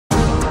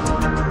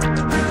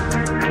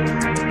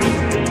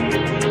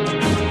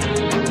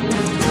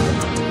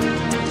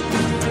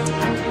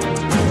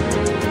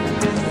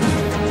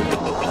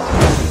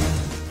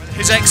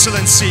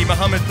Excellency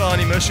Mohamed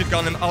Thani Murshed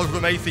Ghannam Al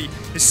Rumaithi,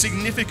 his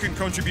significant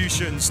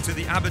contributions to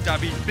the Abu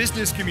Dhabi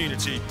business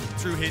community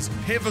through his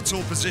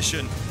pivotal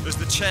position as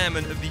the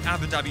chairman of the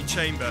Abu Dhabi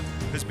Chamber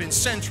has been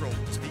central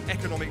to the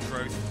economic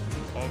growth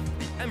of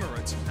the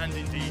Emirate and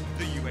indeed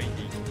the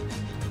UAE.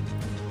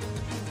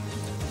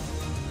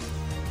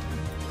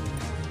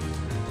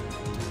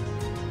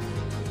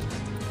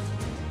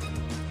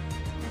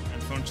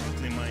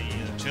 Unfortunately, my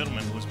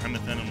chairman, who is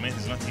Mohamed Thani Murshed,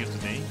 is not here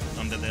today.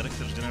 I'm the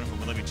Director General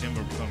of Abu Dhabi Chamber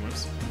of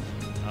Commerce.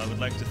 I would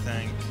like to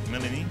thank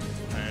Melanie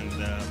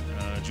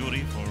and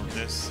jury for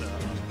this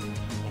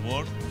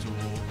award to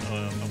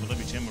Abu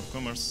Dhabi Chamber of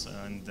Commerce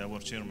and our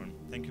chairman.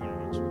 Thank you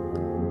very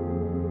much.